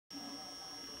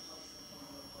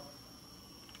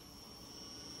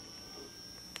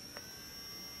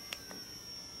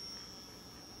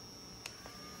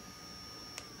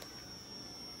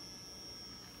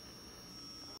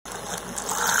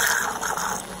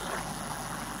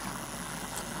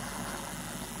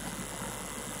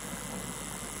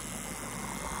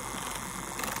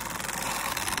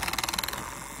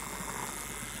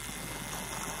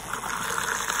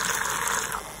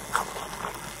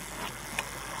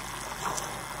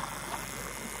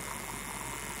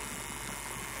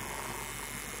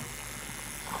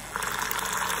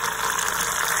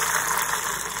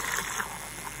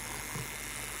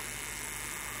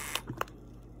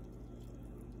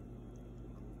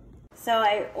So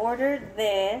I ordered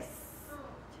this.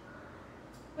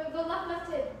 But go left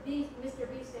to Mr.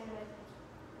 Beast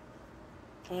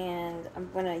And I'm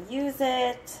gonna use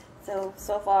it.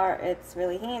 So far it's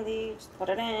really handy. Just put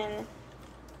it in.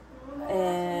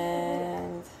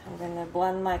 And I'm gonna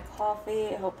blend my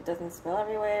coffee. I hope it doesn't spill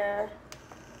everywhere.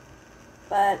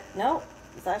 But no,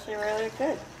 it's actually really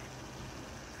good.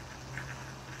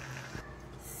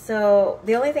 So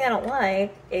the only thing I don't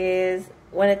like is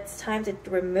when it's time to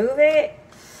remove it.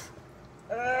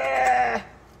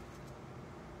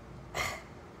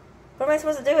 What am I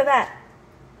supposed to do with that?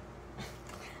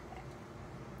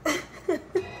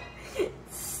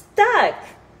 It's stuck.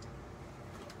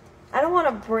 I don't want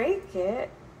to break it.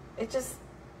 It just...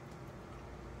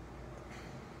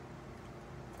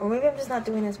 Or maybe I'm just not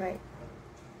doing this right.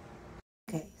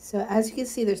 Okay, so as you can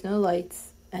see, there's no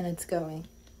lights and it's going.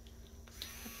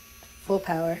 Full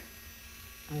power.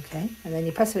 Okay, and then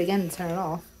you press it again and turn it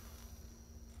off.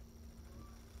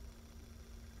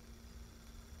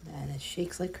 And it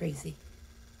shakes like crazy.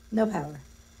 No power.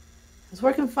 It was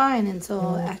working fine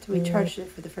until after we charged it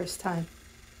for the first time.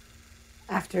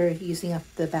 After using up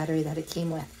the battery that it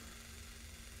came with.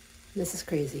 This is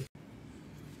crazy.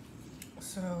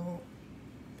 So,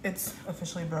 it's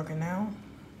officially broken now.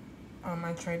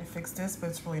 I tried to fix this, but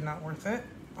it's really not worth it.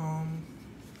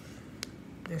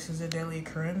 This is a daily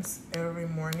occurrence. Every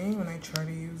morning when I try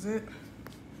to use it,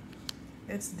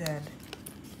 it's dead.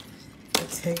 It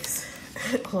takes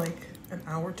like an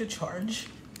hour to charge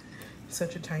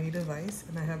such a tiny device,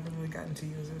 and I haven't really gotten to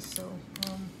use this, so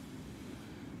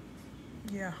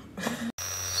yeah.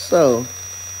 So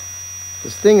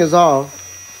this thing is off.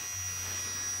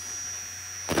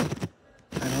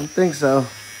 I don't think so.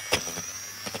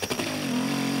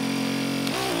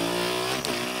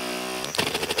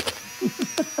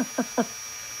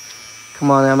 Come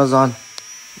on, Amazon.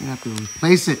 You have to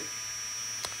replace it.